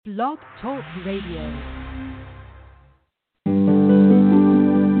Blog Talk Radio.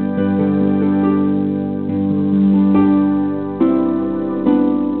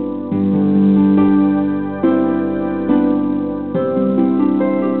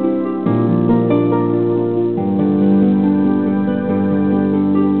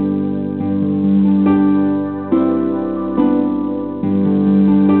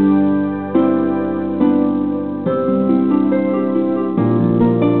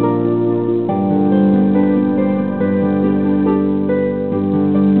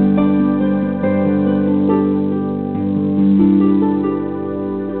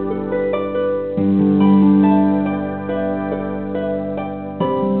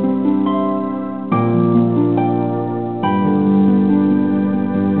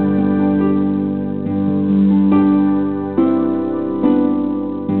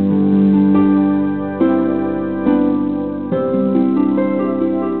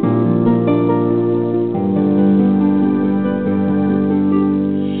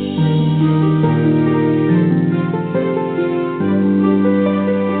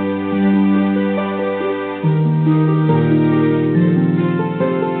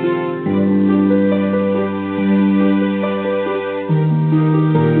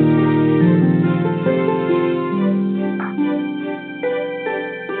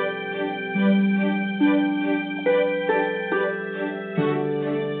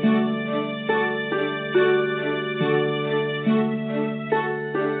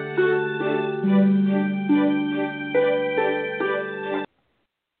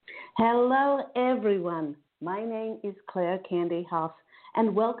 Hello, everyone. My name is Claire Candy Hoff,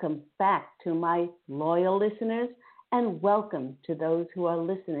 and welcome back to my loyal listeners, and welcome to those who are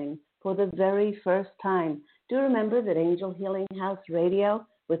listening for the very first time. Do remember that Angel Healing House Radio,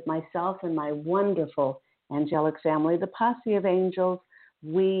 with myself and my wonderful angelic family, the Posse of Angels,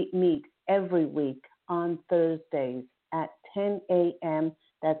 we meet every week on Thursdays at 10 a.m.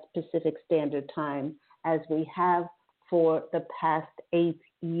 That's Pacific Standard Time, as we have for the past 8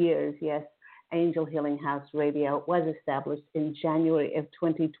 years. Yes, Angel Healing House Radio was established in January of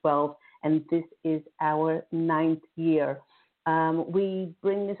 2012, and this is our 9th year. We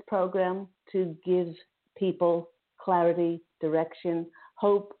bring this program to give people clarity, direction,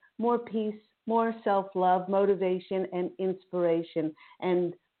 hope, more peace, more self-love, motivation, and inspiration.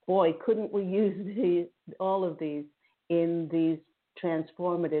 And boy, couldn't we use all of these in these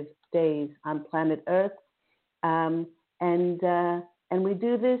transformative days on planet Earth. And we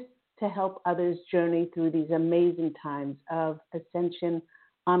do this to help others journey through these amazing times of ascension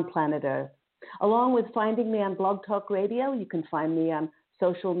on planet Earth. Along with finding me on Blog Talk Radio, you can find me on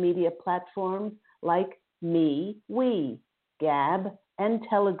social media platforms like we, Gab, and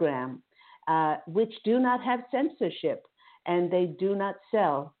Telegram, which do not have censorship, and they do not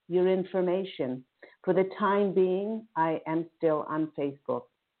sell your information. For the time being, I am still on Facebook.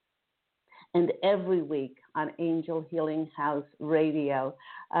 And every week on Angel Healing House Radio,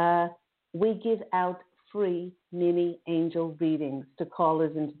 we give out free mini angel readings to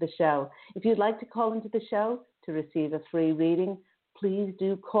callers into the show. If you'd like to call into the show to receive a free reading, please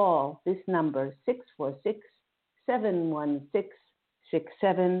do call this number,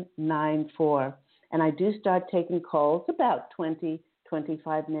 646-716-6794. And I do start taking calls about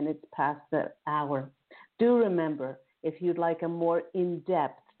 25 minutes past the hour. Do remember, if you'd like a more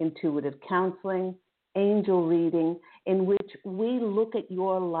in-depth intuitive counseling, angel reading, in which we look at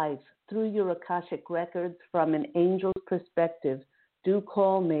your life through your Akashic records from an angel's perspective, do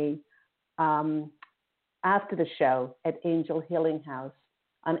call me after the show at Angel Healing House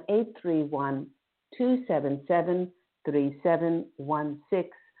on 831-277-3716,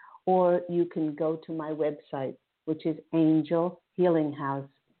 or you can go to my website, which is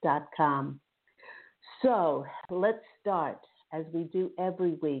angelhealinghouse.com. So let's start, as we do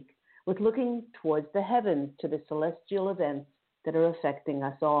every week, with looking towards the heavens to the celestial events that are affecting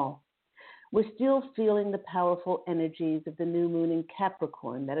us all. We're still feeling the powerful energies of the new moon in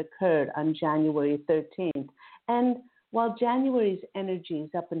Capricorn that occurred on January 13th. And while January's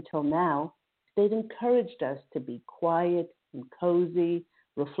energies up until now, they've encouraged us to be quiet and cozy,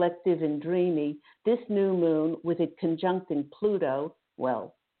 reflective and dreamy, this new moon, with it conjuncting Pluto,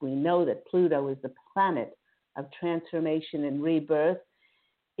 well, we know that Pluto is the planet of transformation and rebirth.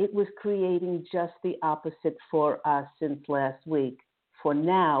 It was creating just the opposite for us since last week. For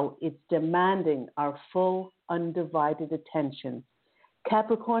now, it's demanding our full, undivided attention.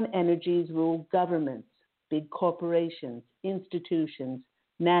 Capricorn energies rule governments, big corporations, institutions,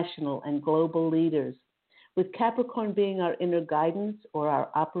 national and global leaders. With Capricorn being our inner guidance or our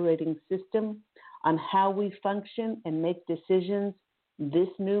operating system on how we function and make decisions, This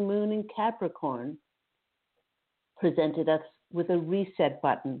new moon in Capricorn presented us with a reset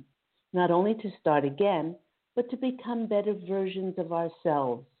button, not only to start again, but to become better versions of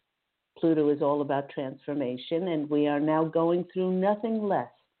ourselves. Pluto is all about transformation, and we are now going through nothing less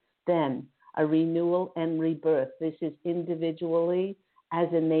than a renewal and rebirth. This is individually, as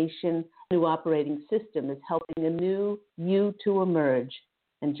a nation, new operating system is helping a new you to emerge.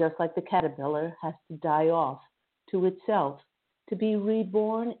 And just like the caterpillar has to die off to itself to be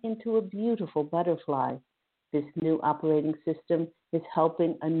reborn into a beautiful butterfly, this new operating system is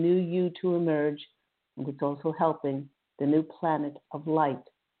helping a new you to emerge, and it's also helping the new planet of light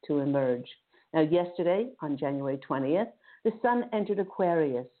to emerge. Now, yesterday, on January 20th, the sun entered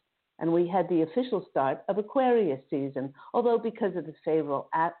Aquarius, and we had the official start of Aquarius season, although because of the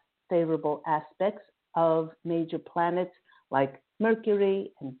favorable aspects of major planets like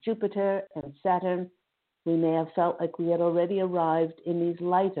Mercury and Jupiter and Saturn, we may have felt like we had already arrived in these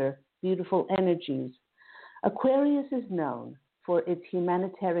lighter, beautiful energies. Aquarius is known for its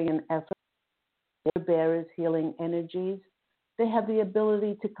humanitarian efforts, water bearers healing energies. They have the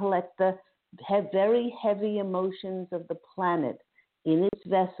ability to collect the very heavy emotions of the planet in its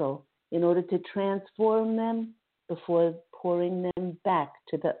vessel in order to transform them before pouring them back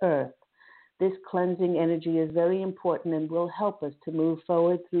to the earth. This cleansing energy is very important and will help us to move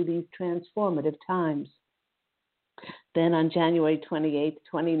forward through these transformative times. Then on January 28th,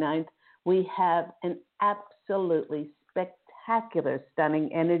 29th, we have an absolutely spectacular,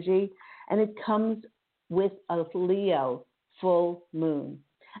 stunning energy, and it comes with a Leo full moon.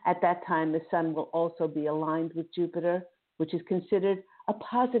 At that time, the sun will also be aligned with Jupiter, which is considered a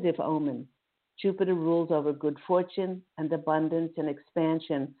positive omen. Jupiter rules over good fortune and abundance and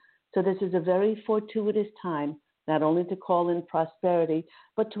expansion. So this is a very fortuitous time, not only to call in prosperity,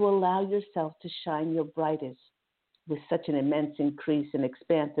 but to allow yourself to shine your brightest. With such an immense increase in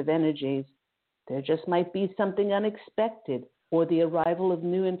expansive energies, there just might be something unexpected or the arrival of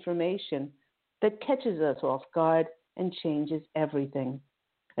new information that catches us off guard and changes everything.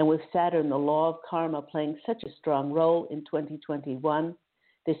 And with Saturn, the law of karma, playing such a strong role in 2021,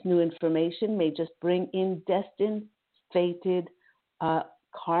 this new information may just bring in destined, fated,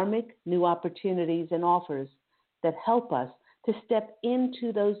 karmic new opportunities and offers that help us to step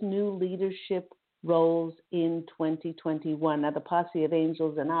into those new leadership roles in 2021. Now, the Posse of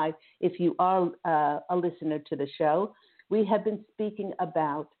Angels and I, if you are a listener to the show, we have been speaking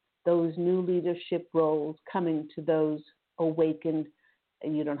about those new leadership roles coming to those awakened,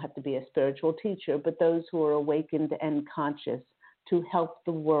 and you don't have to be a spiritual teacher, but those who are awakened and conscious to help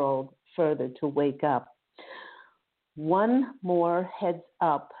the world further to wake up. One more heads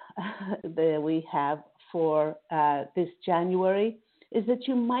up that we have for this January is that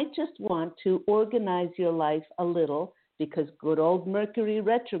you might just want to organize your life a little, because good old Mercury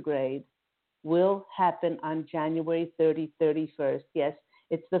retrograde will happen on January 31st. Yes,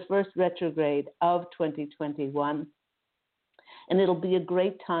 it's the first retrograde of 2021. And it'll be a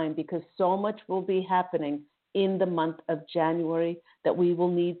great time because so much will be happening in the month of January that we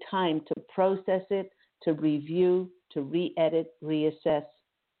will need time to process it, to review, to re-edit, reassess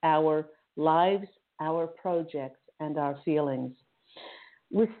our lives, our projects, and our feelings.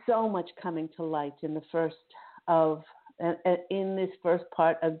 With so much coming to light in this first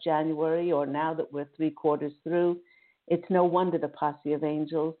part of January, or now that we're 3/4 through, it's no wonder the Posse of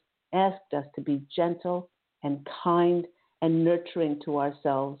Angels asked us to be gentle and kind and nurturing to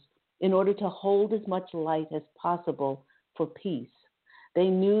ourselves in order to hold as much light as possible for peace. They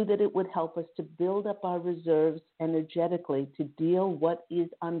knew that it would help us to build up our reserves energetically to deal what is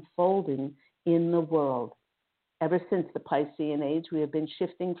unfolding in the world. Ever since the Piscean age, we have been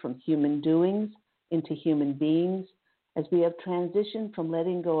shifting from human doings into human beings as we have transitioned from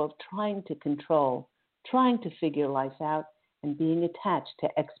letting go of trying to control, trying to figure life out, and being attached to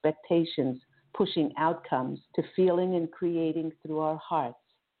expectations, pushing outcomes to feeling and creating through our hearts.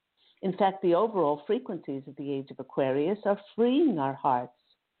 In fact, the overall frequencies of the age of Aquarius are freeing our hearts.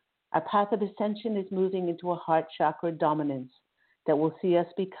 Our path of ascension is moving into a heart chakra dominance that will see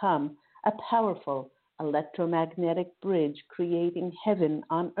us become a powerful electromagnetic bridge creating heaven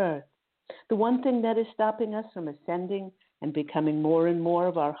on earth. The one thing that is stopping us from ascending and becoming more and more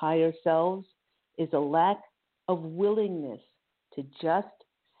of our higher selves is a lack of willingness to just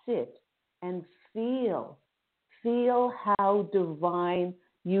sit and feel how divine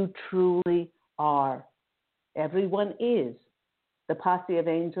you truly are. Everyone is. The Posse of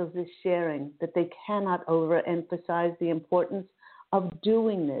Angels is sharing that they cannot overemphasize the importance of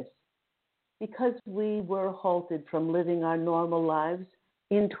doing this. Because we were halted from living our normal lives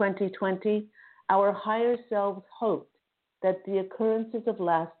in 2020, our higher selves hoped that the occurrences of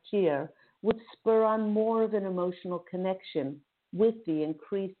last year would spur on more of an emotional connection with the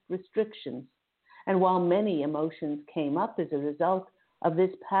increased restrictions. And while many emotions came up as a result of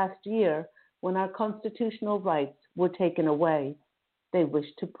this past year when our constitutional rights were taken away, they wish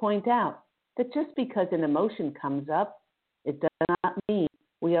to point out that just because an emotion comes up, it does not mean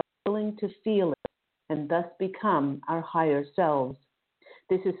we are willing to feel it and thus become our higher selves.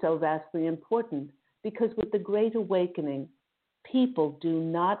 This is so vastly important because with the Great Awakening, people do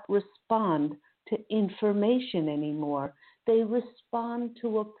not respond to information anymore. They respond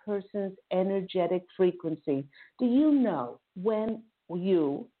to a person's energetic frequency. Do you know when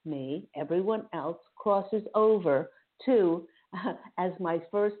you, me, everyone else crosses over to, as my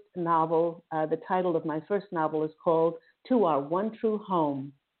first novel, the title of my first novel is called To Our One True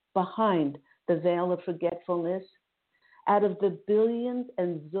Home, Behind the Veil of Forgetfulness? Out of the billions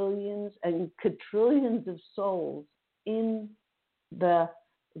and zillions and quadrillions of souls in the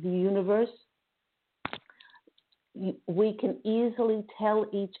universe, we can easily tell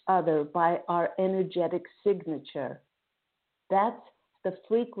each other by our energetic signature. That's the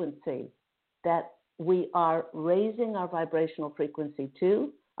frequency that we are raising our vibrational frequency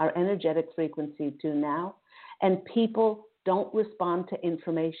to, our energetic frequency to now, and people don't respond to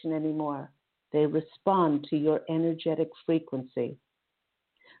information anymore. They respond to your energetic frequency.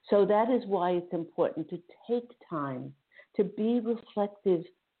 So that is why it's important to take time to be reflective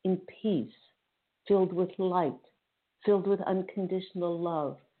in peace, filled with light, filled with unconditional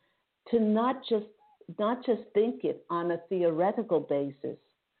love, to not just think it on a theoretical basis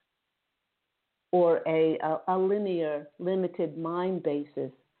or a linear, limited mind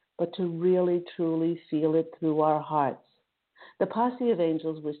basis, but to really, truly feel it through our hearts. The Posse of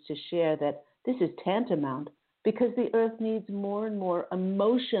Angels wish to share that this is tantamount because the earth needs more and more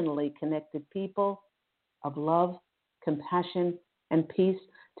emotionally connected people of love, compassion, and peace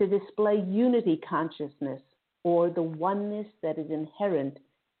to display unity consciousness, or the oneness that is inherent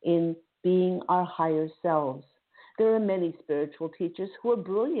in being our higher selves. There are many spiritual teachers who are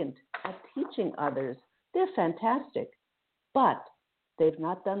brilliant at teaching others. They're fantastic, but they've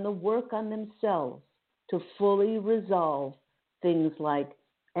not done the work on themselves to fully resolve things like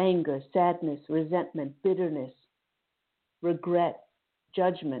anger, sadness, resentment, bitterness, regret,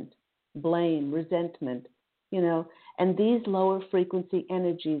 judgment, blame, resentment, and these lower frequency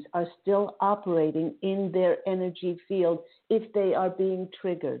energies are still operating in their energy field if they are being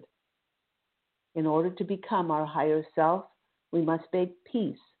triggered. In order to become our higher self, we must make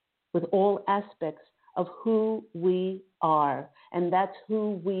peace with all aspects of who we are, and that's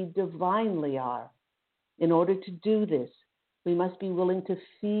who we divinely are. In order to do this, we must be willing to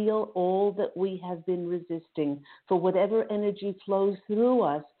feel all that we have been resisting, for whatever energy flows through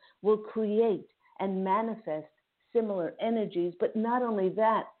us will create and manifest similar energies, but not only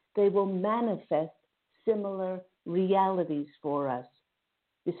that, they will manifest similar realities for us.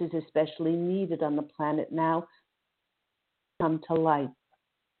 This is especially needed on the planet now. Come to light.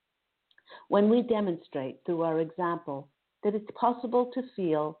 When we demonstrate through our example that it's possible to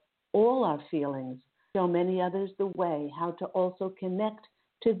feel all our feelings, show many others the way how to also connect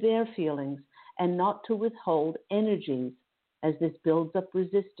to their feelings and not to withhold energies as this builds up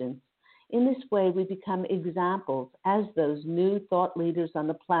resistance. In this way, we become examples as those new thought leaders on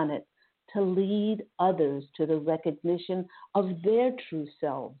the planet to lead others to the recognition of their true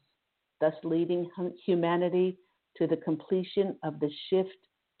selves, thus leading humanity to the completion of the shift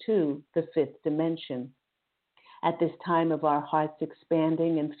to the fifth dimension. At this time of our hearts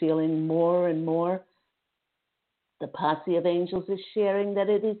expanding and feeling more and more, the Posse of Angels is sharing that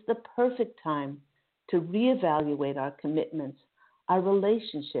it is the perfect time to reevaluate our commitments, our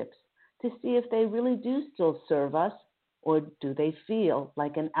relationships, to see if they really do still serve us, or do they feel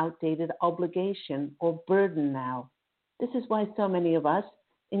like an outdated obligation or burden now. This is why so many of us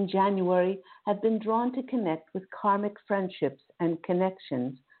in January have been drawn to connect with karmic friendships and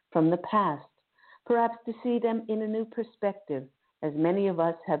connections from the past, perhaps to see them in a new perspective, as many of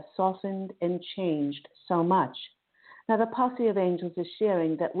us have softened and changed so much. Now, the Posse of Angels is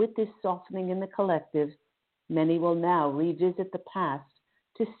sharing that with this softening in the collective, many will now revisit the past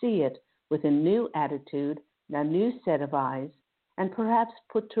to see it with a new attitude, a new set of eyes, and perhaps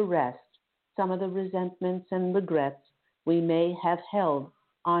put to rest some of the resentments and regrets we may have held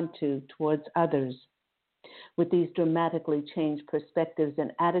onto towards others. With these dramatically changed perspectives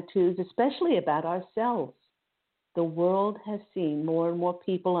and attitudes, especially about ourselves, the world has seen more and more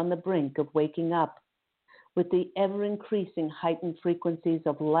people on the brink of waking up. With the ever-increasing heightened frequencies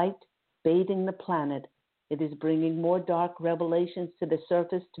of light bathing the planet, It is bringing more dark revelations to the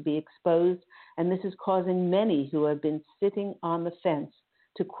surface to be exposed, and this is causing many who have been sitting on the fence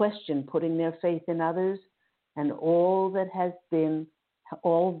to question putting their faith in others and all that has been,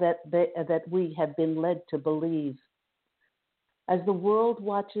 that we have been led to believe. As the world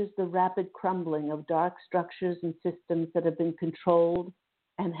watches the rapid crumbling of dark structures and systems that have been controlled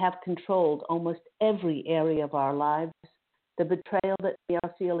and have controlled almost every area of our lives, the betrayal that we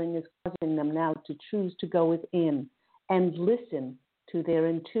are feeling is causing them now to choose to go within and listen to their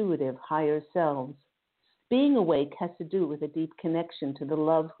intuitive higher selves. Being awake has to do with a deep connection to the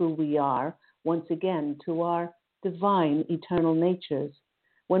love who we are, once again, to our divine eternal natures.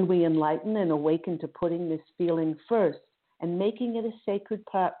 When we enlighten and awaken to putting this feeling first and making it a sacred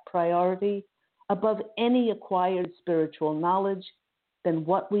priority above any acquired spiritual knowledge, then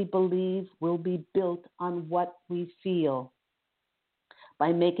what we believe will be built on what we feel.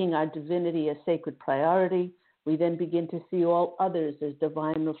 By making our divinity a sacred priority, we then begin to see all others as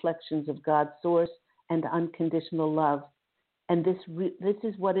divine reflections of God's source and unconditional love. And this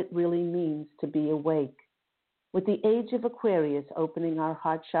is what it really means to be awake. With the age of Aquarius opening our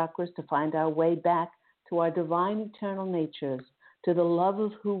heart chakras to find our way back to our divine eternal natures, to the love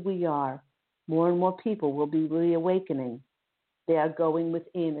of who we are, more and more people will be reawakening. They are going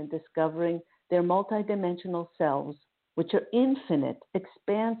within and discovering their multidimensional selves, which are infinite,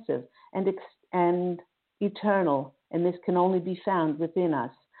 expansive, and eternal, and this can only be found within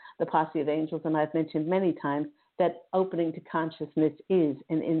us. The posse of angels, and I've mentioned many times, that opening to consciousness is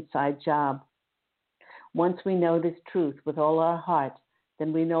an inside job. Once we know this truth with all our heart,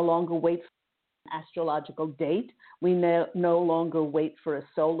 then we no longer wait for an astrological date. We no longer wait for a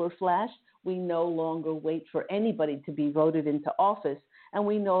solar flash. We no longer wait for anybody to be voted into office. And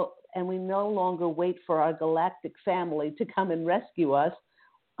we no longer wait for our galactic family to come and rescue us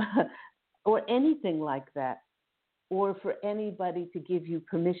or anything like that, or for anybody to give you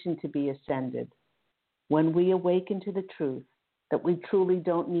permission to be ascended. When we awaken to the truth that we truly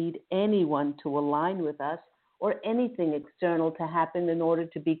don't need anyone to align with us or anything external to happen in order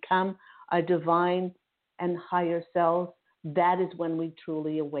to become our divine and higher selves, that is when we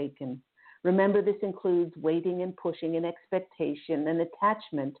truly awaken. Remember, this includes waiting and pushing and expectation and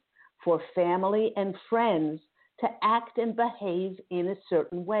attachment for family and friends to act and behave in a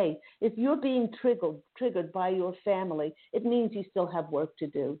certain way. If you're being triggered by your family, it means you still have work to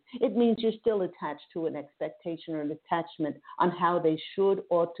do. It means you're still attached to an expectation or an attachment on how they should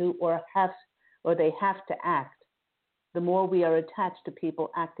or they have to act. The more we are attached to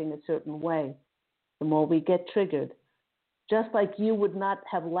people acting a certain way, the more we get triggered. Just like you would not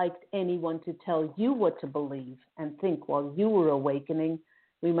have liked anyone to tell you what to believe and think while you were awakening,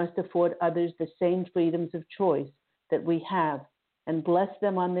 we must afford others the same freedoms of choice that we have and bless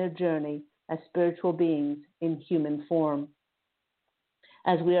them on their journey as spiritual beings in human form.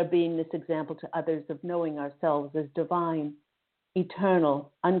 As we are being this example to others of knowing ourselves as divine,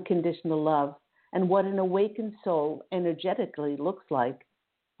 eternal, unconditional love, and what an awakened soul energetically looks like,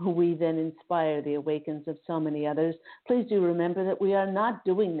 we then inspire the awakens of so many others. Please do remember that we are not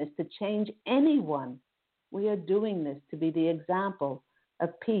doing this to change anyone. We are doing this to be the example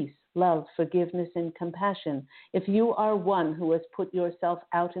of peace, love, forgiveness, and compassion. If you are one who has put yourself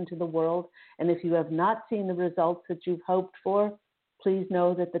out into the world, and if you have not seen the results that you've hoped for, please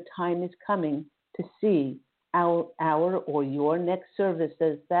know that the time is coming to see our or your next service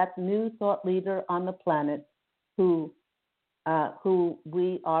as that new thought leader on the planet who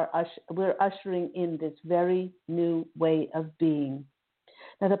we're ushering in this very new way of being.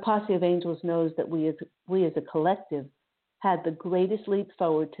 Now, the posse of angels knows that we as a collective had the greatest leap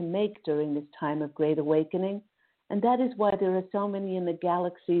forward to make during this time of great awakening, and that is why there are so many in the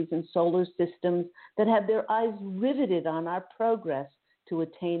galaxies and solar systems that have their eyes riveted on our progress to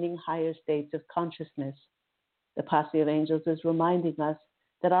attaining higher states of consciousness. The posse of angels is reminding us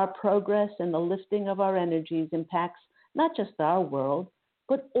that our progress and the lifting of our energies impacts not just our world,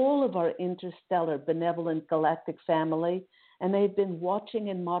 but all of our interstellar benevolent galactic family, and they've been watching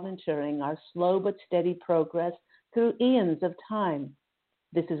and monitoring our slow but steady progress through eons of time.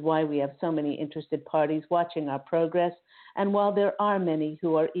 This is why we have so many interested parties watching our progress, and while there are many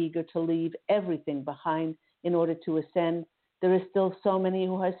who are eager to leave everything behind in order to ascend, there are still so many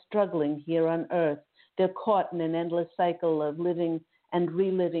who are struggling here on Earth. They're caught in an endless cycle of living and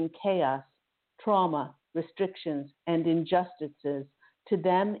reliving chaos, trauma, restrictions, and injustices. To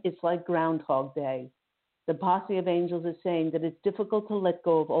them, it's like Groundhog Day. The posse of angels is saying that it's difficult to let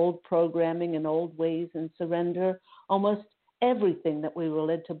go of old programming and old ways and surrender almost everything that we were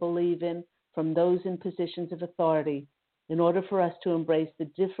led to believe in from those in positions of authority in order for us to embrace the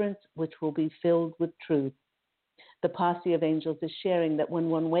difference which will be filled with truth. The posse of angels is sharing that when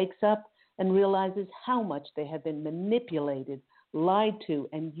one wakes up and realizes how much they have been manipulated, lied to,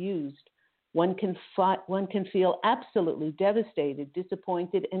 and used, one can feel absolutely devastated,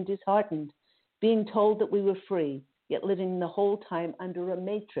 disappointed, and disheartened, being told that we were free, yet living the whole time under a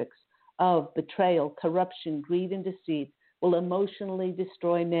matrix of betrayal, corruption, greed, and deceit will emotionally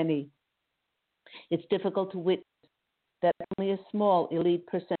destroy many. It's difficult to witness that only a small elite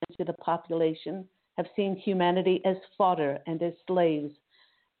percentage of the population have seen humanity as fodder and as slaves,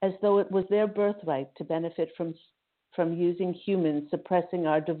 as though it was their birthright to benefit from using humans, suppressing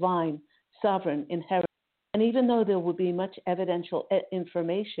our divine, sovereign inheritance. And even though there will be much evidential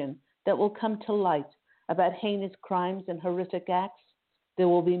information that will come to light about heinous crimes and horrific acts, there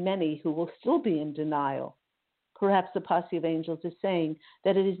will be many who will still be in denial. Perhaps the posse of angels is saying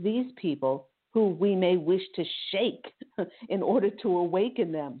that it is these people who we may wish to shake in order to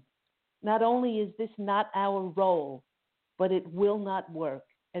awaken them. Not only is this not our role, but it will not work,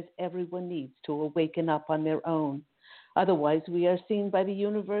 as everyone needs to awaken up on their own. Otherwise, we are seen by the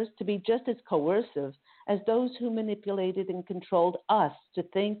universe to be just as coercive as those who manipulated and controlled us to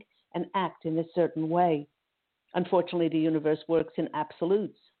think and act in a certain way. Unfortunately, the universe works in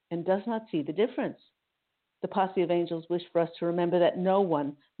absolutes and does not see the difference. The posse of angels wish for us to remember that no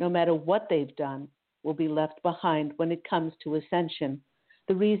one, no matter what they've done, will be left behind when it comes to ascension.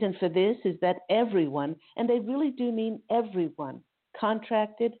 The reason for this is that everyone, and they really do mean everyone,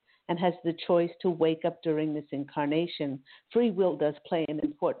 contracted and has the choice to wake up during this incarnation. Free will does play an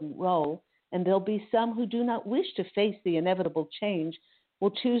important role, and there'll be some who do not wish to face the inevitable change,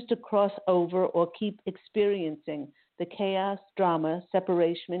 will choose to cross over or keep experiencing the chaos, drama,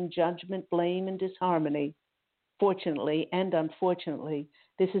 separation, judgment, blame, and disharmony. Fortunately and unfortunately,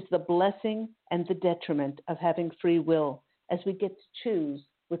 this is the blessing and the detriment of having free will, as we get to choose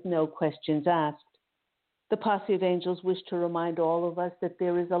with no questions asked. The posse of angels wish to remind all of us that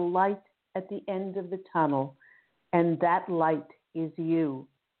there is a light at the end of the tunnel, and that light is you.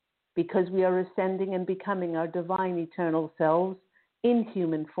 Because we are ascending and becoming our divine eternal selves in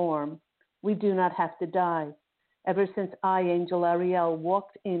human form, we do not have to die. Ever since I, Angel Ariel,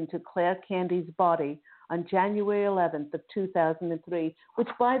 walked into Claire Candy's body on January 11th of 2003, which,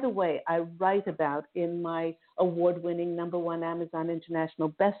 by the way, I write about in my award-winning #1 Amazon International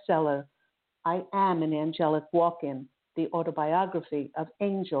bestseller, I Am an Angelic Walk-In, the autobiography of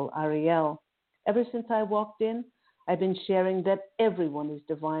Angel Ariel. Ever since I walked in, I've been sharing that everyone is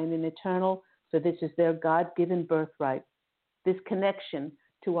divine and eternal, for this is their God-given birthright. This connection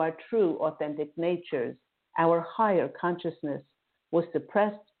to our true, authentic natures, our higher consciousness, was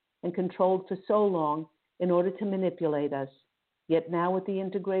suppressed and controlled for so long in order to manipulate us. Yet now, with the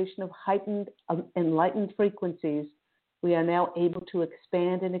integration of heightened, enlightened frequencies, we are now able to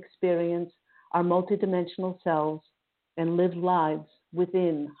expand and experience our multidimensional selves and live lives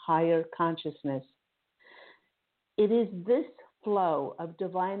within higher consciousness. It is this flow of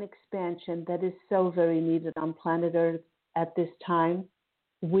divine expansion that is so very needed on planet Earth at this time.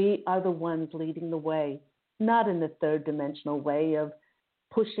 We are the ones leading the way, not in the third dimensional way of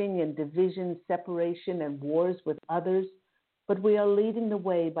pushing and division, separation, and wars with others, but we are leading the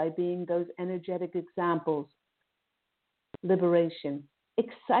way by being those energetic examples. Liberation,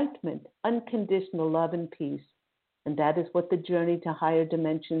 excitement, unconditional love and peace. And that is what the journey to higher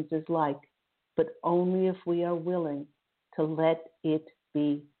dimensions is like, but only if we are willing to let it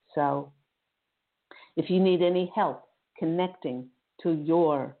be so. If you need any help connecting to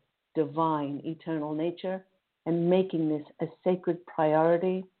your divine eternal nature and making this a sacred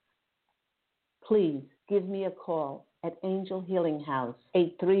priority, please give me a call at Angel Healing House,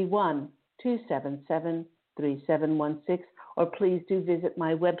 831-277-3716, or please do visit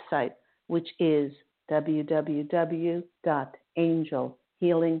my website, which is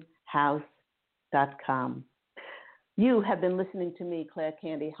www.angelhealinghouse.com. You have been listening to me, Claire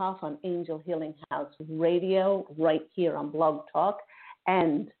Candy Hoff, on Angel Healing House Radio, right here on Blog Talk,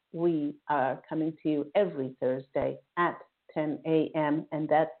 and we are coming to you every Thursday at 10 a.m., and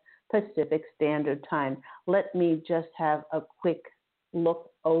that's Pacific Standard Time. Let me just have a quick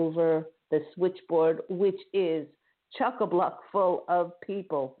look over the switchboard, which is chock-a-block full of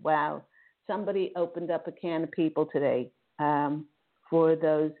people. Wow. Somebody opened up a can of people today for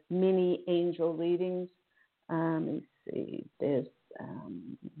those mini angel readings. Let me see. There's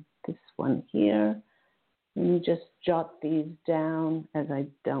this one here. Let me just jot these down as I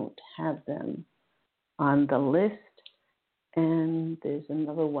don't have them on the list. And there's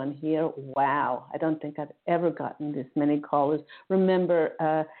another one here. Wow. I don't think I've ever gotten this many callers. Remember,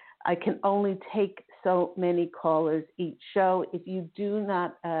 I can only take so many callers each show. If you do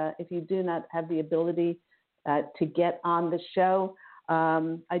not have the ability to get on the show.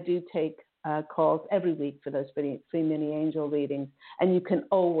 I do take calls every week for those free mini angel readings, and you can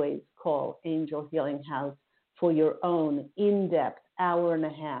always call Angel Healing House for your own in-depth hour and a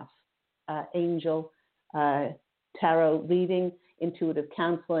half angel tarot reading, intuitive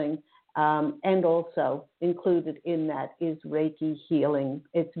counseling, and also included in that is Reiki healing.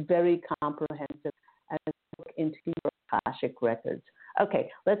 It's very comprehensive as a look into your Akashic records. Okay,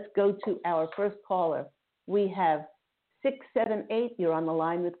 let's go to our first caller. We have 678. You're on the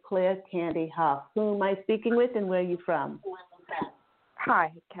line with Claire Candy Hoff. Who am I speaking with, and where are you from?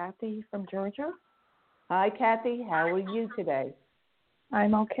 Hi, Kathy from Georgia. Hi, Kathy. How are you today?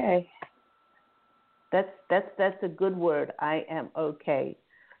 I'm okay. That's a good word. I am okay.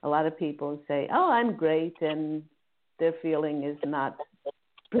 A lot of people say, "Oh, I'm great," and their feeling is not,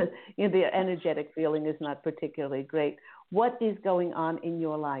 their energetic feeling is not particularly great. What is going on in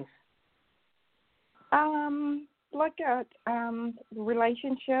your life? Like a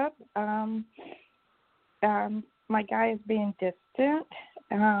relationship. My guy is being distant,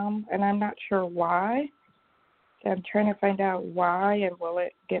 and I'm not sure why. So I'm trying to find out why, and will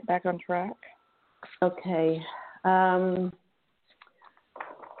it get back on track? Okay.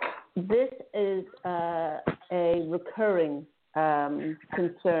 This is a recurring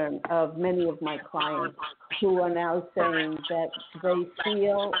concern of many of my clients who are now saying that they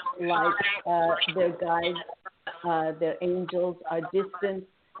feel like their guides, their angels are distant,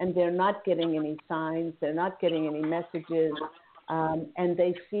 and they're not getting any signs, they're not getting any messages, and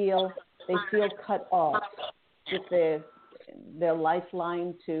they feel cut off. With their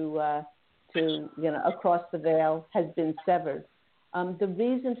lifeline to across the veil has been severed. The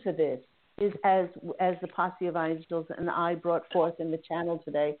reason for this is, as the Posse of Angels and I brought forth in the channel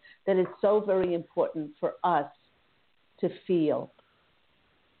today, that it's so very important for us to feel.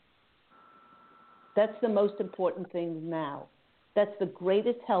 That's the most important thing now. That's the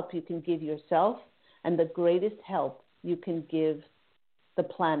greatest help you can give yourself, and the greatest help you can give the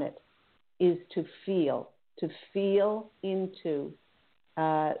planet is to feel into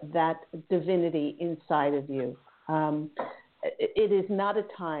that divinity inside of you. It is not a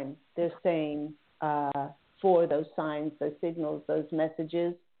time, they're saying, for those signs, those signals, those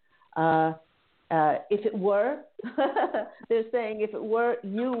messages. If it were, they're saying if it were,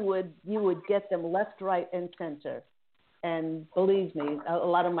 you would get them left, right, and center. And believe me, a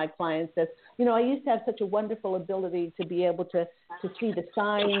lot of my clients said, I used to have such a wonderful ability to be able to see the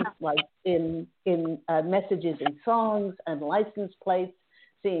signs, like in messages in songs and license plates,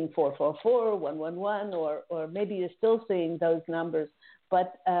 seeing 444, 111, or maybe you're still seeing those numbers,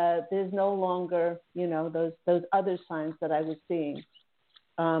 but there's no longer, those other signs that I was seeing.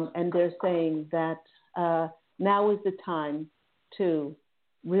 And they're saying that now is the time to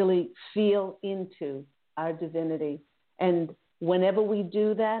really feel into our divinity. And whenever we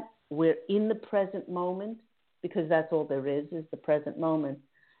do that, we're in the present moment, because that's all there is the present moment.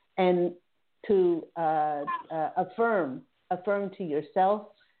 And to affirm to yourself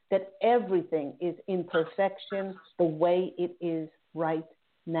that everything is in perfection the way it is right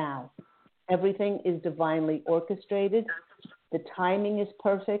now. Everything is divinely orchestrated. The timing is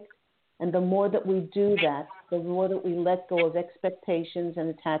perfect. And the more that we do that, the more that we let go of expectations and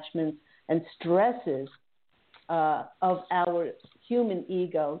attachments and stresses of our human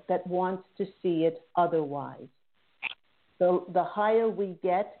ego that wants to see it otherwise. So the higher we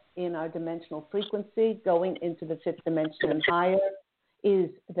get in our dimensional frequency, going into the fifth dimension and higher, is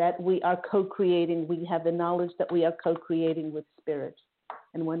that we are co-creating. We have the knowledge that we are co-creating with spirit.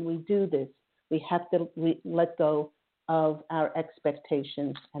 And when we do this, we have to let go of our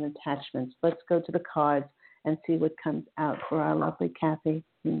expectations and attachments. Let's go to the cards and see what comes out for our lovely Kathy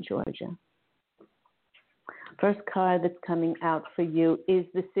in Georgia. First card that's coming out for you is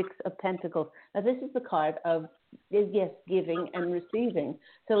the Six of Pentacles. Now, this is the card of, yes, giving and receiving.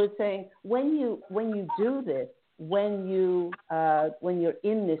 So it's saying when you do this, when you're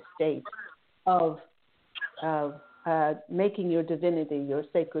in this state of making your divinity your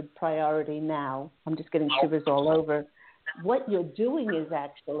sacred priority now, I'm just getting shivers all over. What you're doing is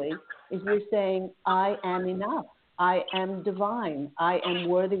you're saying, I am enough. I am divine. I am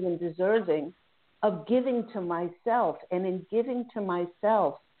worthy and deserving of giving to myself. And in giving to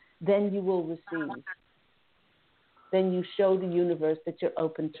myself, then you will receive. Then you show the universe that you're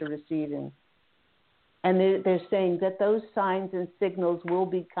open to receiving. And they're saying that those signs and signals will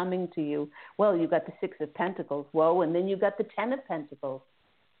be coming to you. Well, you got the Six of Pentacles, whoa, and then you got the 10 of Pentacles.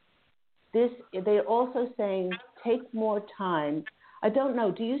 They're also saying, take more time. I don't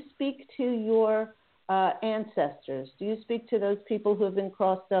know, do you speak to your ancestors? Do you speak to those people who have been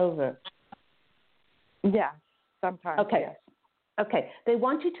crossed over? Yes, sometimes. Okay. Yes. Okay. They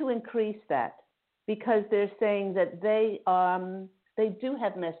want you to increase that because they're saying that they do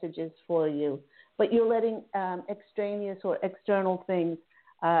have messages for you, but you're letting extraneous or external things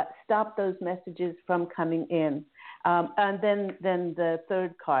stop those messages from coming in. And then the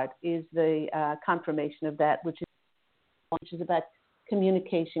third card is the confirmation of that, which is about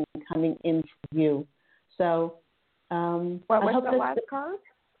communication coming in for you. So What I hope was the last card?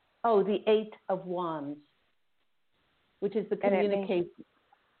 Oh, the Eight of Wands, which is the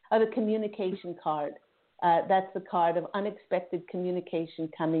communication card. That's the card of unexpected communication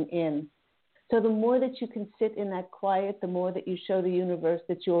coming in. So the more that you can sit in that quiet, the more that you show the universe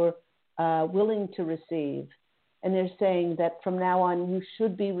that you're willing to receive. And they're saying that from now on, you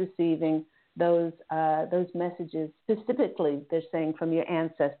should be receiving those messages. Specifically, they're saying from your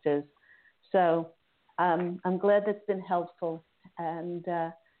ancestors. So I'm glad that's been helpful, and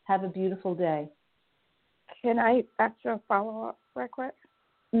have a beautiful day. Can I ask you a follow-up real quick?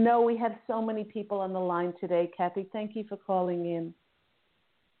 No, we have so many people on the line today, Kathy. Thank you for calling in.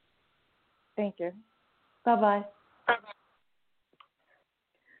 Thank you. Bye-bye.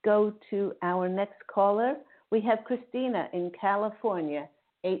 Go to our next caller. We have Christina in California,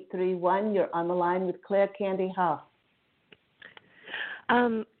 831. You're on the line with Claire Candy Hoff.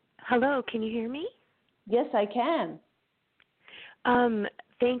 Hello, can you hear me? Yes, I can.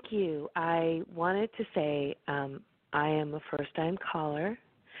 Thank you. I wanted to say I am a first-time caller,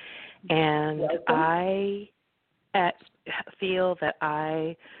 and Welcome. I feel that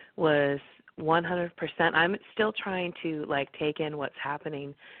I was 100%. I'm still trying to take in what's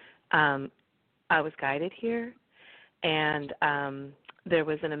happening. I was guided here, and there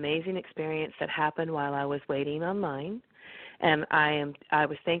was an amazing experience that happened while I was waiting online, and I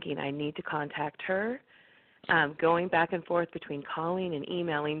was thinking I need to contact her. Going back and forth between calling and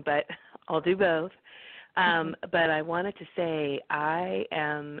emailing, but I'll do both. But I wanted to say I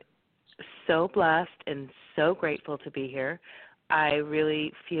am so blessed and so grateful to be here. I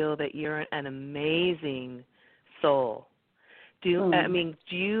really feel that you're an amazing soul.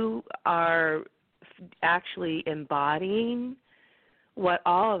 You are actually embodying what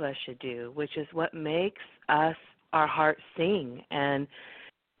all of us should do, which is what makes our hearts sing. And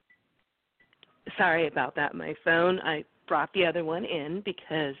sorry about that, my phone. I brought the other one in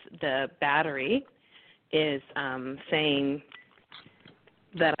because the battery is saying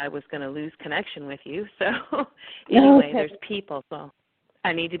that I was going to lose connection with you. So anyway, There's people, so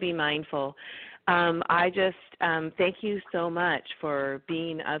I need to be mindful. I just thank you so much for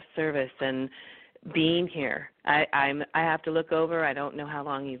being of service and being here. I have to look over. I don't know how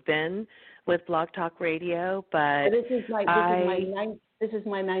long you've been with Blog Talk Radio, but this is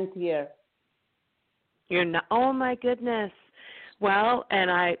my ninth year. You're not. Oh my goodness. Well, and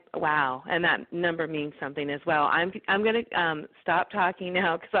that number means something as well. I'm going to stop talking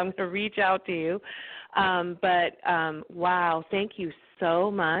now because I'm going to reach out to you. Wow, thank you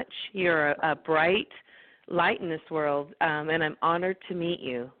so much. You're a bright light in this world, and I'm honored to meet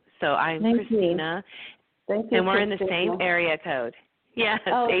you. So I'm Christina, Thank you. And we're in the same area code. Yes,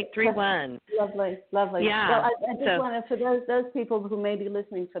 831. Lovely. Yeah. Well, I just want to, for those people who may be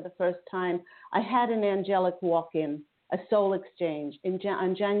listening for the first time, I had an angelic walk-in, a soul exchange,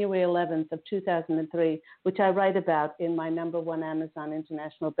 on January 11th of 2003, which I write about in my #1 Amazon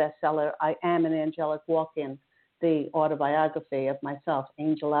International bestseller, I Am an Angelic Walk-In, the autobiography of myself,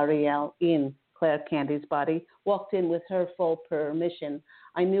 Angel Ariel, in Claire Candy's body, walked in with her full permission.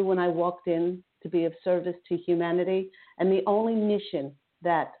 I knew when I walked in to be of service to humanity, and the only mission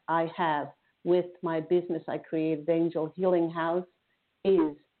that I have with my business I created, Angel Healing House,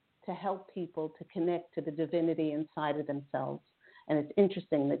 is to help people to connect to the divinity inside of themselves. And it's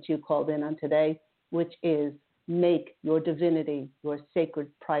interesting that you called in on today, which is make your divinity your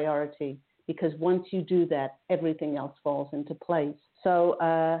sacred priority, because once you do that, everything else falls into place. So,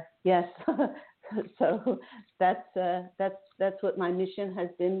 yes, so that's what my mission has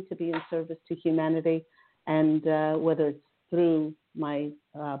been, to be in service to humanity. And whether it's through my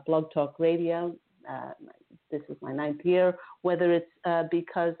Blog Talk Radio, this is my 9th year, whether it's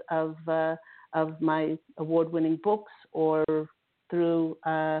because of my award-winning books, or through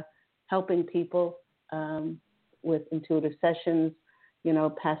helping people with intuitive sessions,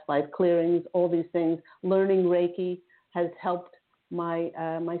 past life clearings, all these things. Learning Reiki has helped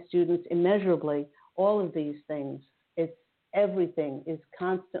my students immeasurably. All of these things, everything is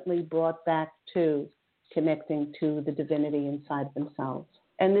constantly brought back to connecting to the divinity inside themselves.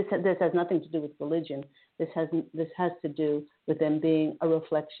 And this has nothing to do with religion. This has to do with them being a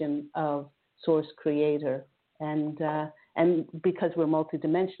reflection of Source Creator. And because we're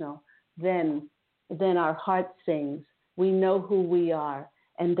multidimensional, then then our heart sings. We know who we are,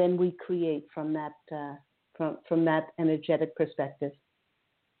 and then we create from that from that energetic perspective.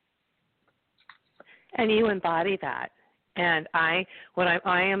 And you embody that. And I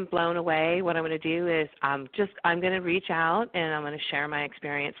am blown away. What I'm going to do is I'm going to reach out and I'm going to share my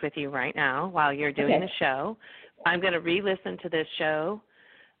experience with you right now while you're doing the show. I'm going to re-listen to this show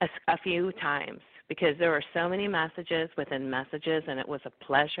a few times because there were so many messages within messages, and it was a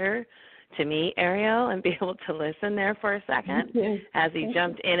pleasure to meet Ariel and be able to listen there for a second as he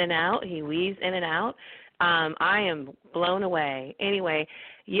jumped in and out. He weaves in and out. I am blown away. Anyway,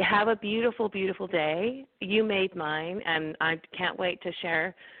 you have a beautiful, beautiful day. You made mine, and I can't wait to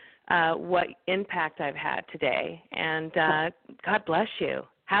share what impact I've had today. And God bless you.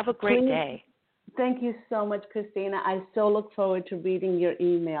 Have a great day. Thank you so much, Christina. I so look forward to reading your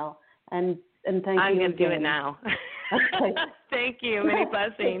email. And thank you. I'm going to do it now. Okay. Thank you. Many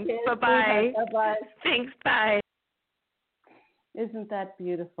blessings. Bye-bye. Bye-bye. Thanks. Bye. Isn't that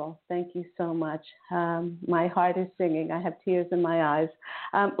beautiful? Thank you so much. My heart is singing. I have tears in my eyes.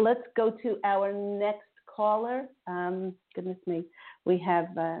 Let's go to our next caller. Goodness me. We have,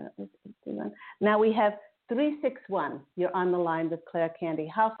 now we have 361. You're on the line with Claire Candy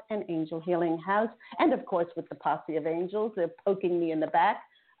Huff and Angel Healing House. And of course, with the posse of angels, they're poking me in the back.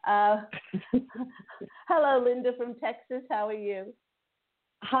 Hello, Linda from Texas. How are you?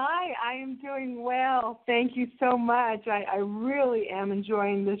 Hi, I am doing well. Thank you so much. I really am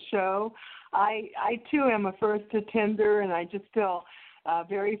enjoying the show. I too am a first attender, and I just feel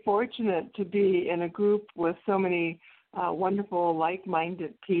very fortunate to be in a group with so many wonderful,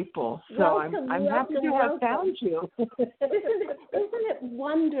 like-minded people. So I'm happy to have found you. Isn't it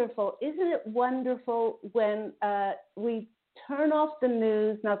wonderful? Isn't it wonderful when we turn off the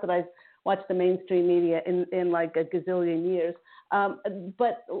news? Not that I've watched the mainstream media in like a gazillion years.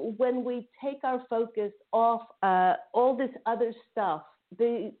 But when we take our focus off all this other stuff,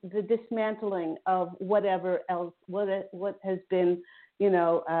 the dismantling of whatever else, what has been,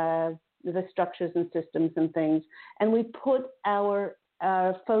 the structures and systems and things, and we put our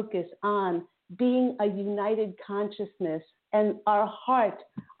focus on being a united consciousness, and our hearts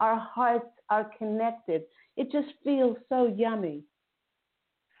are connected, it just feels so yummy.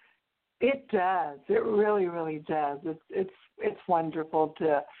 It does. It really, really does. It's wonderful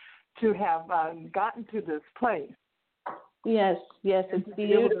to have gotten to this place. Yes, it's beautiful.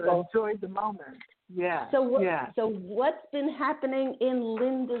 Be able to enjoy the moment. Yeah. So what's been happening in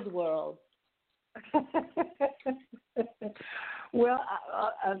Linda's world? Well,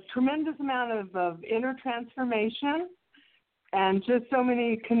 a tremendous amount of inner transformation, and just so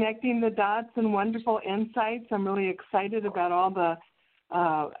many connecting the dots and wonderful insights. I'm really excited about all the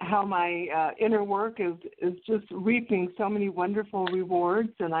how my inner work is just reaping so many wonderful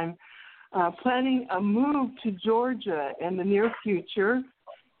rewards, and I'm planning a move to Georgia in the near future.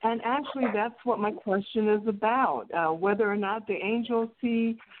 And actually, that's what my question is about, whether or not the angels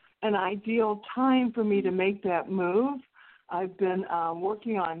see an ideal time for me to make that move. I've been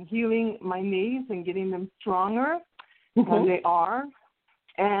working on healing my knees and getting them stronger, and they are.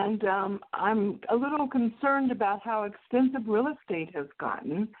 And I'm a little concerned about how expensive real estate has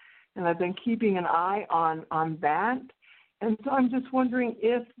gotten, and I've been keeping an eye on that. And so I'm just wondering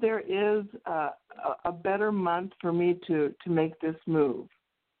if there is a better month for me to make this move.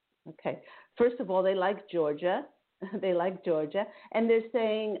 Okay. First of all, they like Georgia. They like Georgia. And they're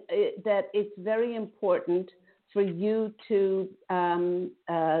saying that it's very important for you to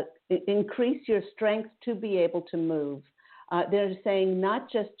increase your strength to be able to move. They're saying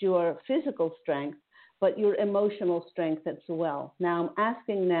not just your physical strength, but your emotional strength as well. Now, I'm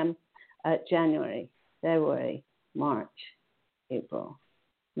asking them January, February, March, April,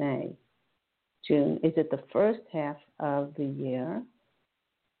 May, June. Is it the first half of the year?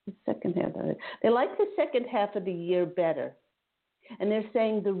 The second half of it. They like the second half of the year better. And they're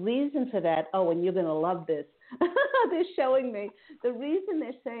saying the reason for that, and you're going to love this. They're showing me. The reason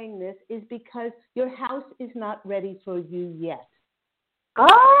they're saying this is because your house is not ready for you yet.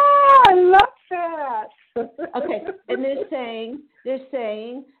 Oh, I love that. Okay, and they're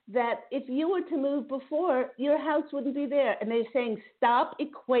saying that if you were to move before, your house wouldn't be there. And they're saying stop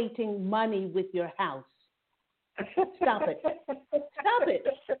equating money with your house. Stop it. Stop it.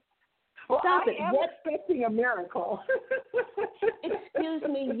 Well, Stop it. I am expecting a miracle. Excuse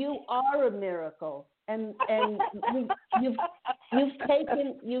me, you are a miracle, and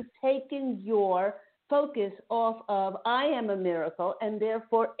you've taken your focus off of I am a miracle, and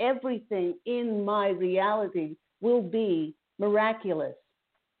therefore everything in my reality will be miraculous.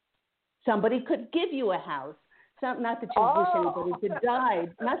 Somebody could give you a house. not that you wish anybody to die,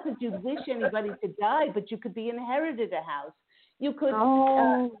 not that you wish anybody to die, but you could be inherited a house. You could,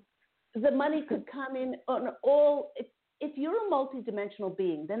 the money could come in on all. If you're a multidimensional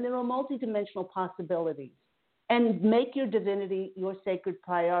being, then there are multidimensional possibilities. And make your divinity your sacred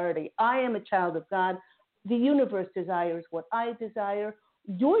priority. I am a child of God. The universe desires what I desire.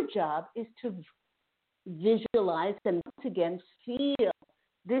 Your job is to visualize and once again feel,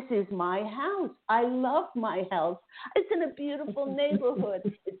 this is my house. I love my house. It's in a beautiful neighborhood.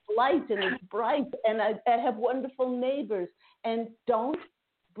 It's light and it's bright, and I have wonderful neighbors. And don't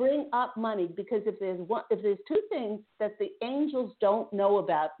bring up money, because if there's two things that the angels don't know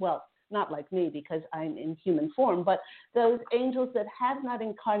about, well, not like me because I'm in human form, but those angels that have not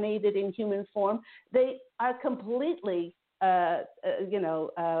incarnated in human form, they are completely, they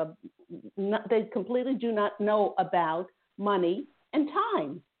completely do not know about money and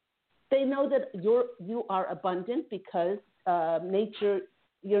time. They know that you are abundant because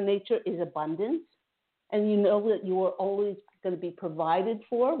your nature is abundance, and you know that you are always going to be provided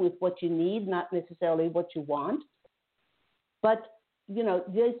for with what you need, not necessarily what you want. But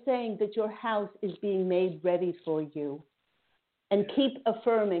they're saying that your house is being made ready for you. And keep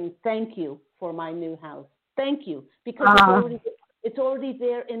affirming, thank you for my new house. Thank you, because it's already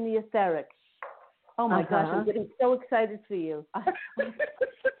there in the etheric. Oh my gosh, I'm getting so excited for you. I'm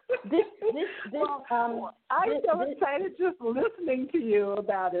so excited just listening to you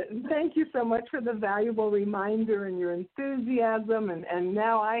about it. And thank you so much for the valuable reminder and your enthusiasm. And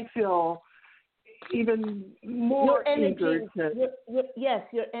now I feel even more eager to...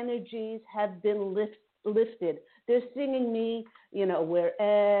 Your energies have been lifted. They're singing me,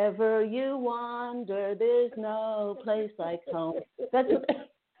 wherever you wander, there's no place like home. That's what they're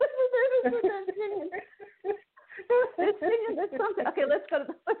singing. They're singing. That's something. Okay, let's go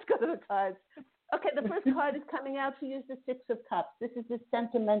to the cards. Okay, the first card is coming out for you is the Six of Cups. This is the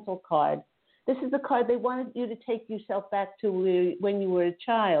sentimental card. This is the card they wanted you to take yourself back to when you were a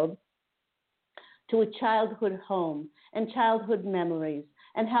child, to a childhood home and childhood memories,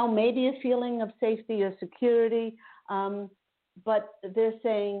 and how maybe a feeling of safety or security, but they're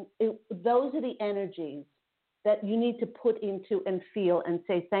saying those are the energies that you need to put into and feel and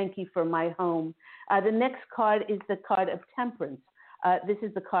say, thank you for my home. The next card is the card of Temperance. This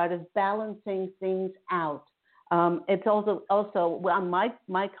is the card of balancing things out. It's also on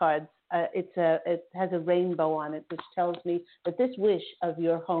my cards, it has a rainbow on it, which tells me that this wish of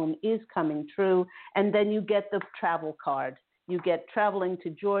your home is coming true. And then you get the travel card. You get traveling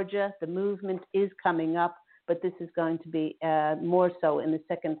to Georgia. The movement is coming up, but this is going to be more so in the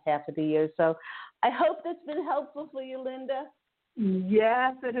second half of the year. So I hope that's been helpful for you, Linda.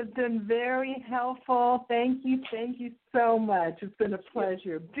 Yes, it has been very helpful. Thank you so much. It's been a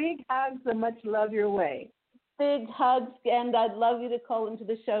pleasure. Big hugs and much love your way. Big hugs, and I'd love you to call into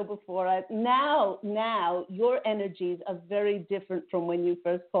the show before. Now, your energies are very different from when you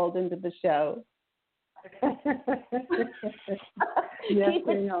first called into the show. Yes,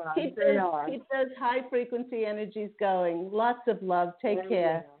 keep those high frequency energies going. Lots of love. Take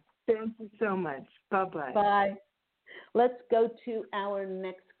care. Thank you so much. Bye-bye. Bye. Let's go to our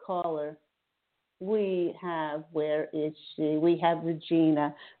next caller. Where is she? We have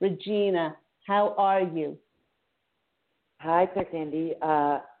Regina. Regina, how are you? Hi, Candy.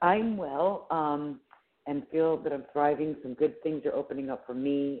 I'm well and feel that I'm thriving. Some good things are opening up for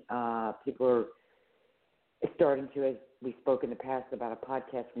me. People are starting to, as we spoke in the past about a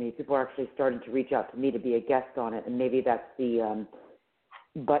podcast for me, people are actually starting to reach out to me to be a guest on it, and maybe that's the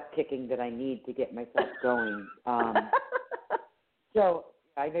butt kicking that I need to get myself going. So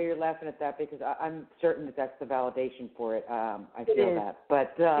I know you're laughing at that because I'm certain that that's the validation for it. I feel that.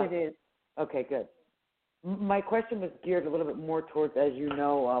 But it is. Okay, good. My question was geared a little bit more towards, as you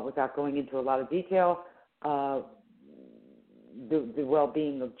know, without going into a lot of detail, the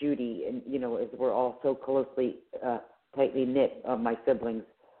well-being of Judy, and as we're all so closely, tightly knit, my siblings.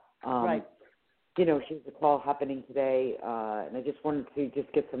 Right. She has a call happening today, and I just wanted to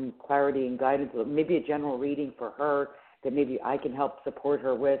just get some clarity and guidance, maybe a general reading for her that maybe I can help support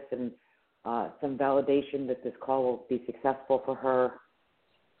her with, and some validation that this call will be successful for her.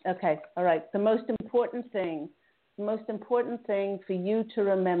 Okay, all right. The most important thing for you to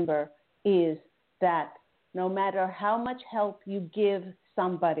remember is that no matter how much help you give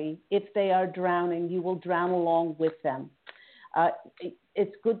somebody, if they are drowning, you will drown along with them.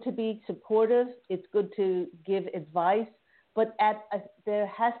 It's good to be supportive. It's good to give advice, but there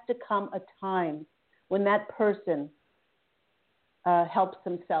has to come a time when that person helps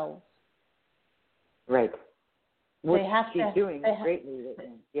themselves. Right. Which she's doing greatly.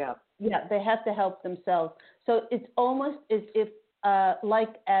 Yeah. Yeah, they have to help themselves. So it's almost as if,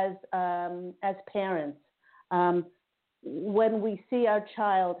 like as parents, when we see our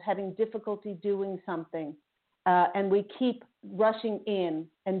child having difficulty doing something, and we keep rushing in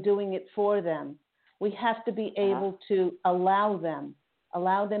and doing it for them, we have to be able to allow them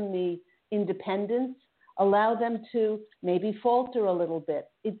the independence, allow them to maybe falter a little bit.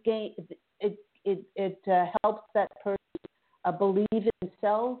 It helps that person believe in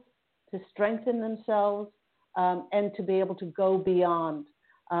themselves, to strengthen themselves, and to be able to go beyond.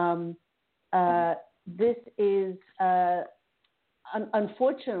 This is,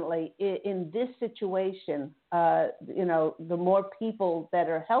 unfortunately, in this situation, the more people that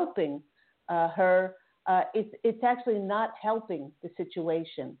are helping her, it's actually not helping the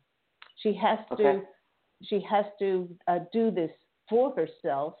situation. She has to do this for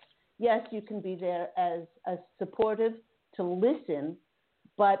herself. Yes, you can be there as a supportive to listen,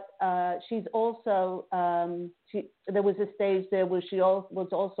 but she's also, there was a stage there where she was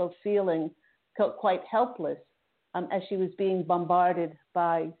also feeling quite helpless as she was being bombarded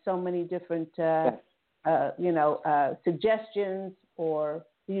by so many different, suggestions, or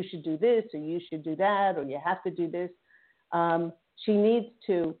you should do this, or you should do that, or you have to do this. She needs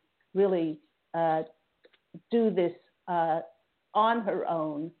to really do this on her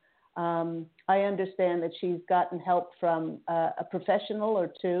own. I understand that she's gotten help from a professional or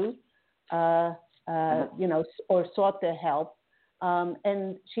two, or sought their help,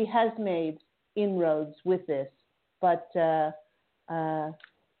 and she has made inroads with this. But and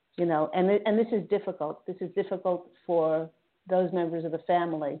this is difficult. This is difficult for those members of the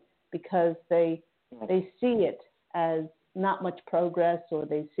family because they see it as not much progress, or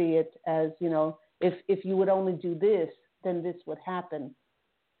they see it as, if you would only do this, then this would happen.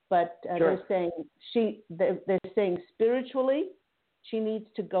 But they're saying spiritually, she needs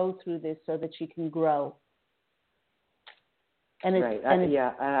to go through this so that she can grow. And it's, right. I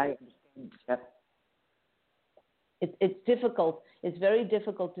understand. Yep. It's difficult. It's very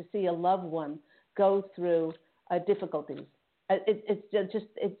difficult to see a loved one go through difficulties.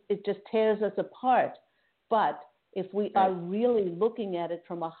 It just tears us apart. But if we are really looking at it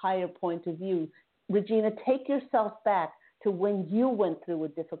from a higher point of view, Regina, take yourself back to when you went through a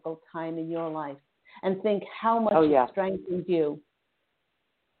difficult time in your life and think how much it strengthened you.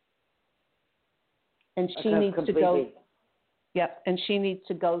 And she needs to go. Yep, and she needs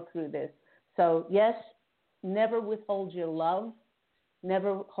to go through this. So yes, never withhold your love,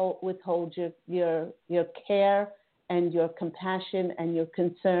 never withhold your care and your compassion and your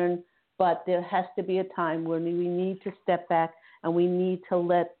concern. But there has to be a time when we need to step back and we need to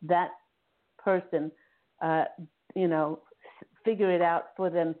let that person, figure it out for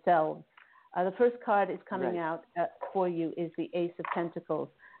themselves. The first card is coming out for you is the Ace of Pentacles.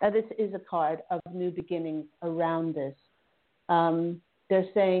 This is a card of new beginnings around this. They're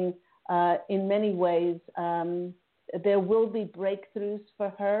saying in many ways there will be breakthroughs for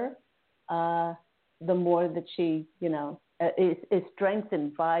her the more that she, is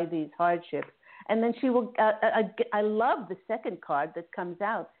strengthened by these hardships. And then she will, I love the second card that comes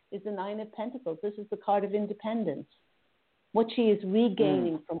out is the Nine of Pentacles. This is the card of independence. What she is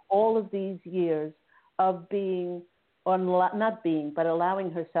regaining from all of these years of being, or not being, but allowing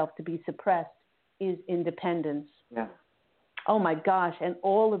herself to be suppressed is independence. Yeah. Oh my gosh, and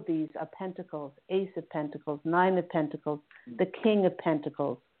all of these are Pentacles, Ace of Pentacles, Nine of Pentacles, the King of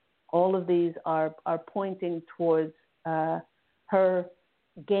Pentacles. All of these are pointing towards her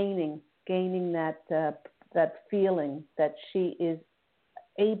gaining that feeling that she is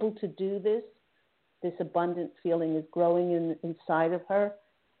able to do this. This abundant feeling is growing inside of her,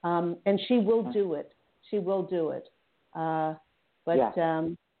 and she will do it. She will do it. That's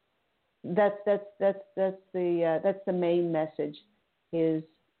the main message: is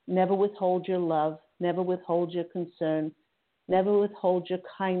never withhold your love, never withhold your concern, never withhold your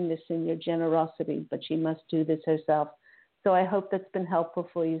kindness and your generosity. But she must do this herself. So I hope that's been helpful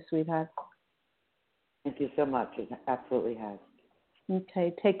for you, sweetheart. Thank you so much. It absolutely has.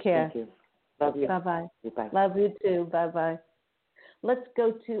 Okay, take care. Thank you. Love you. Bye-bye. Goodbye. Love you too. Bye-bye. Let's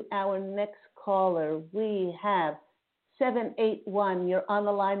go to our next caller. We have 781. You're on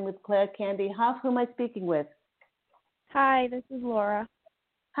the line with Claire Candy Hoff. Who am I speaking with? Hi, this is Laura.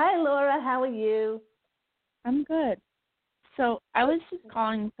 Hi, Laura. How are you? I'm good. So I was just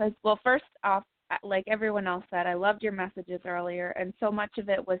calling because, well, first off, like everyone else said, I loved your messages earlier, and so much of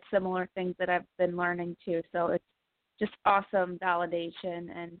it was similar things that I've been learning too. So it's just awesome validation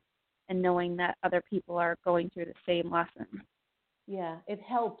and knowing that other people are going through the same lesson. Yeah, it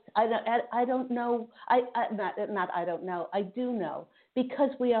helps. I don't know. I do know because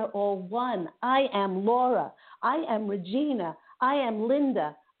we are all one. I am Laura. I am Regina. I am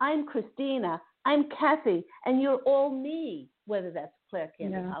Linda. I'm Christina. I'm Kathy. And you're all me, whether that's Claire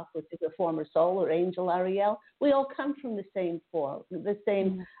Candy House, which is a former soul, or Angel Ariel. We all come from the same form, the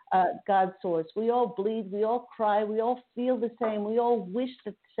same God source. We all bleed. We all cry. We all feel the same. We all wish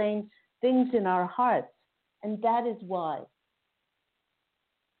the same things in our hearts. And that is why.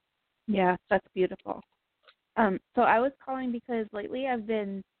 Yeah, that's beautiful. So I was calling because lately I've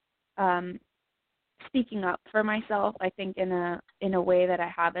been speaking up for myself, I think in a way that I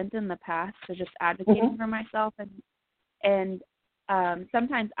haven't in the past, so just advocating for myself, and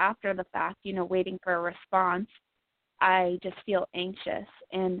sometimes after the fact, waiting for a response, I just feel anxious,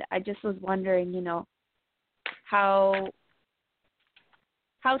 and I just was wondering, how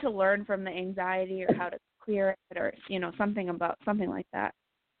to learn from the anxiety, or how to clear it, or something like that.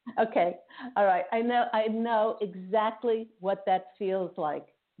 Okay, all right. I know exactly what that feels like,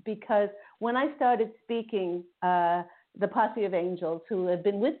 because when I started speaking, the posse of angels who have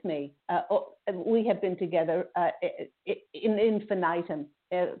been with me, we have been together in infinitum,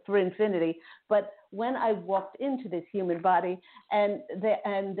 for infinity. But when I walked into this human body, and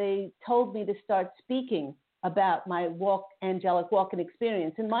they told me to start speaking about my angelic walk and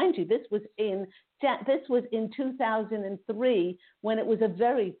experience, and mind you, this was in 2003, when it was a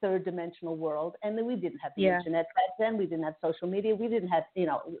very third dimensional world, and then we didn't have the internet back then. We didn't have social media. We didn't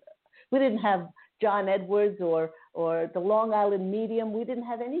have John Edwards or the Long Island Medium. We didn't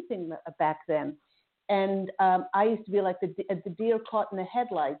have anything back then. And I used to be like the deer caught in the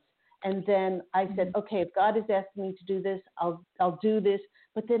headlights. And then I said, okay, if God is asking me to do this, I'll do this.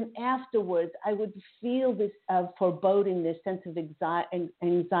 But then afterwards, I would feel this foreboding, this sense of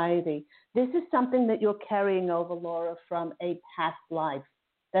anxiety. This is something that you're carrying over, Laura, from a past life.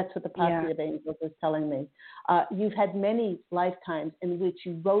 That's what the posse of angels is telling me. You've had many lifetimes in which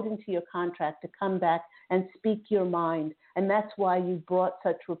you wrote into your contract to come back and speak your mind. And that's why you brought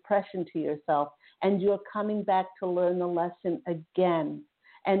such repression to yourself. And you're coming back to learn the lesson again.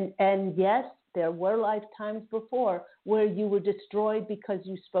 And yes, there were lifetimes before where you were destroyed because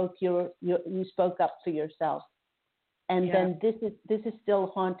you spoke you spoke up for yourself. And then this is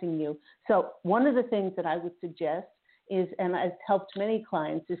still haunting you. So one of the things that I would suggest is, and it's helped many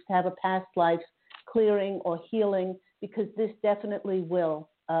clients, is to have a past life clearing or healing, because this definitely will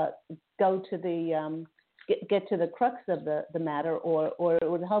go to the get to the crux of the matter, or it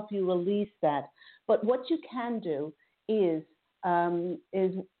would help you release that. But what you can do is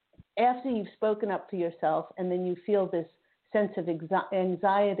after you've spoken up for yourself, and then you feel this sense of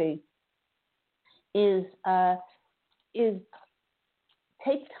anxiety, is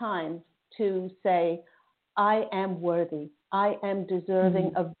take time to say, I am worthy. I am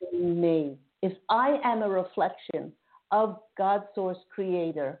deserving of being me. If I am a reflection of God's source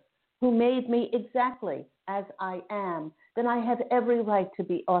creator, who made me exactly as I am, then I have every right to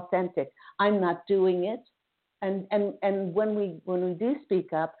be authentic. I'm not doing it. And when we do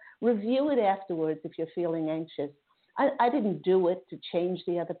speak up, review it afterwards if you're feeling anxious. I didn't do it to change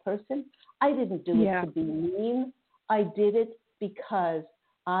the other person. I didn't do it to be mean. I did it because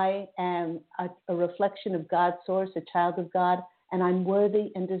I am a reflection of God's source, a child of God, and I'm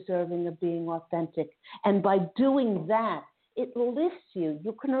worthy and deserving of being authentic. And by doing that, it lifts you.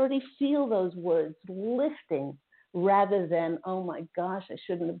 You can already feel those words lifting, rather than, oh my gosh, I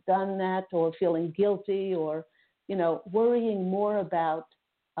shouldn't have done that, or feeling guilty, or worrying more about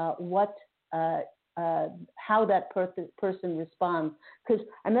how that person responds. Because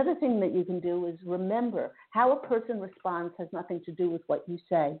another thing that you can do is remember, how a person responds has nothing to do with what you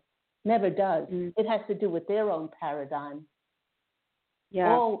say. Never does. It has to do with their own paradigm.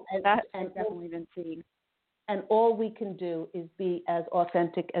 Yeah, that I've definitely been seeing. And all we can do is be as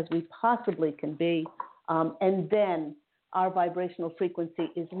authentic as we possibly can be. And then our vibrational frequency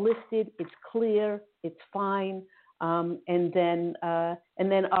is lifted, it's clear, it's fine. And then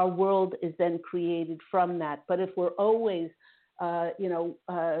our world is then created from that. But if we're always,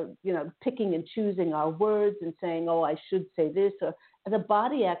 picking and choosing our words and saying, oh, I should say this, or the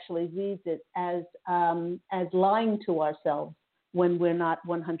body actually reads it as lying to ourselves when we're not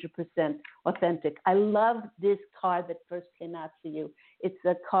 100% authentic. I love this card that first came out for you. It's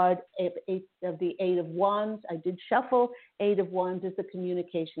the card of the Eight of Wands. I did shuffle. Eight of Wands is the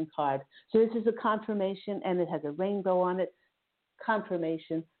communication card. So this is a confirmation, and it has a rainbow on it.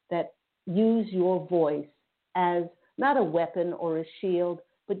 Confirmation that use your voice as not a weapon or a shield,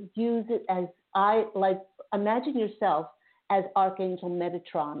 but use it as imagine yourself as Archangel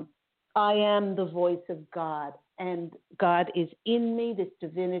Metatron. I am the voice of God, and God is in me, this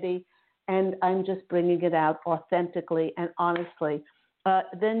divinity, and I'm just bringing it out authentically and honestly.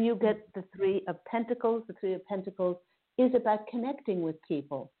 Then you get the Three of Pentacles. The Three of Pentacles is about connecting with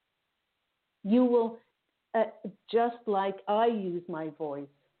people. You will, just like I use my voice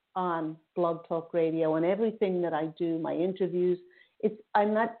on Blog Talk Radio and everything that I do, my interviews,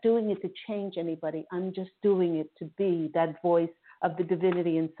 I'm not doing it to change anybody. I'm just doing it to be that voice of the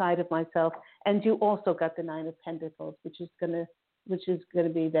divinity inside of myself. And you also got the Nine of Pentacles, which is going to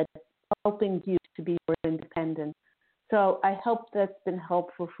be that helping you to be more independent. So I hope that's been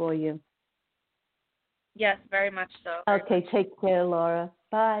helpful for you. Yes, very much so. Okay, take care, Laura.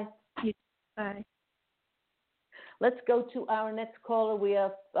 Bye. Bye. Let's go to our next caller. We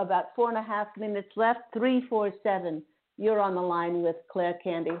have about 4.5 minutes left. 347. You're on the line with Claire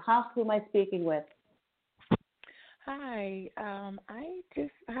Candy. Who am I speaking with? Hi.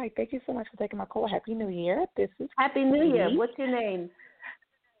 Hi. Thank you so much for taking my call. Happy New Year. This is Happy New Year. What's your name?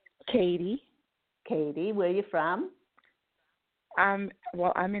 Katie. Katie, where are you from? I'm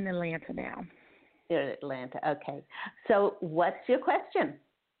in Atlanta now. You're in Atlanta. Okay. So what's your question?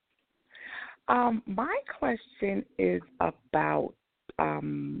 My question is about, I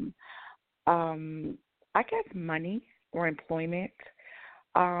guess, money or employment.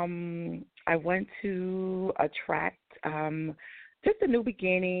 I want to attract just a new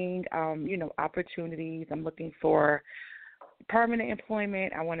beginning, opportunities. I'm looking for permanent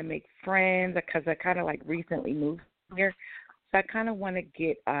employment. I want to make friends because I kind of recently moved here. So I kind of want to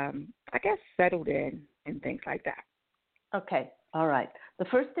get, settled in and things like that. Okay. All right. The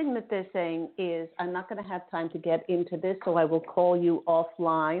first thing that they're saying is, I'm not going to have time to get into this, so I will call you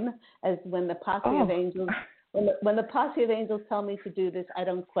offline. As when the posse of angels, when the posse of angels tell me to do this, I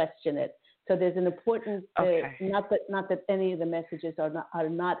don't question it. So there's an important, not that any of the messages are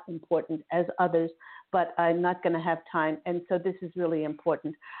not important as others, but I'm not going to have time, and so this is really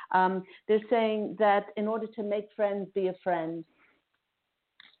important. They're saying that in order to make friends, be a friend.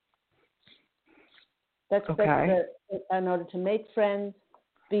 In order to make friends,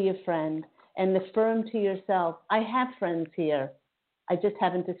 be a friend, and affirm to yourself, I have friends here. I just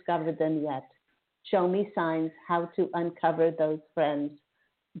haven't discovered them yet. Show me signs how to uncover those friends,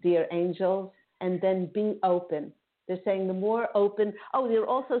 dear angels, and then be open. They're saying the more open. They're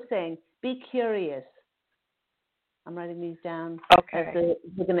also saying be curious. I'm writing these down. Okay.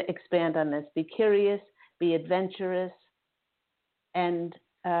 We're going to expand on this. Be curious, be adventurous, and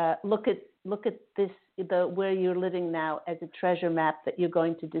look at this, where you're living now, as a treasure map that you're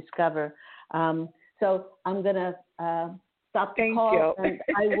going to discover. So I'm going to stop the call, and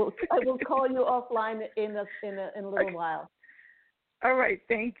I will call you offline in a little while. All right.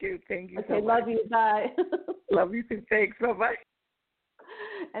 Thank you. Thank you. Okay. So much. Love you. Bye. Love you too. Thanks. Bye-bye.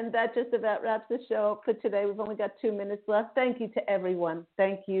 And that just about wraps the show up for today. We've only got 2 minutes left. Thank you to everyone.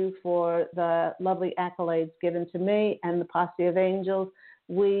 Thank you for the lovely accolades given to me and the posse of angels.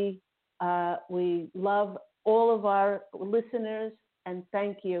 We love all of our listeners, and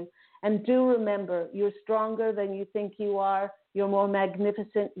thank you. And do remember, you're stronger than you think you are. You're more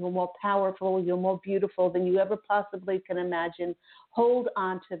magnificent. You're more powerful. You're more beautiful than you ever possibly can imagine. Hold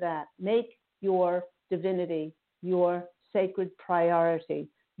on to that. Make your divinity your sacred priority.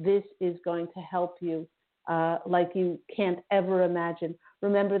 This is going to help you like you can't ever imagine.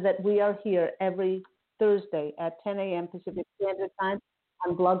 Remember that we are here every Thursday at 10 a.m. Pacific Standard Time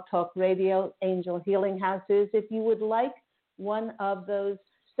on Blog Talk Radio, Angel Healing Houses. If you would like one of those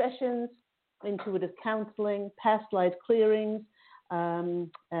sessions, intuitive counseling, past life clearings,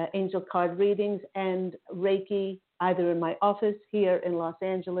 angel card readings, and Reiki, either in my office here in Los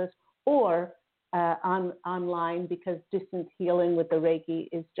Angeles or online, because distance healing with the Reiki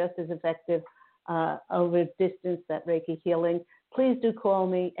is just as effective over distance, that Reiki healing. Please do call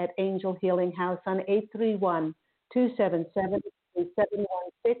me at Angel Healing House on 831-277-3716,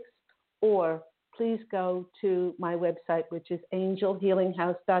 or please go to my website, which is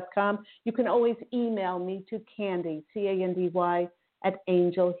angelhealinghouse.com. You can always email me to Candy, Candy, at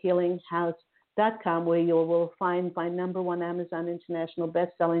angelhealinghouse.com, where you will find my #1 Amazon International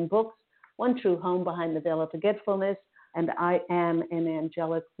best-selling books, One True Home Behind the Veil of Forgetfulness, and I Am an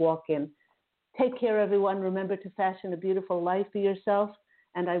Angelic Walk-In. Take care, everyone. Remember to fashion a beautiful life for yourself,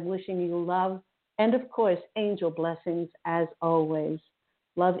 and I'm wishing you love and, of course, angel blessings as always.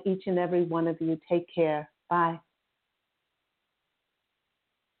 Love each and every one of you. Take care. Bye.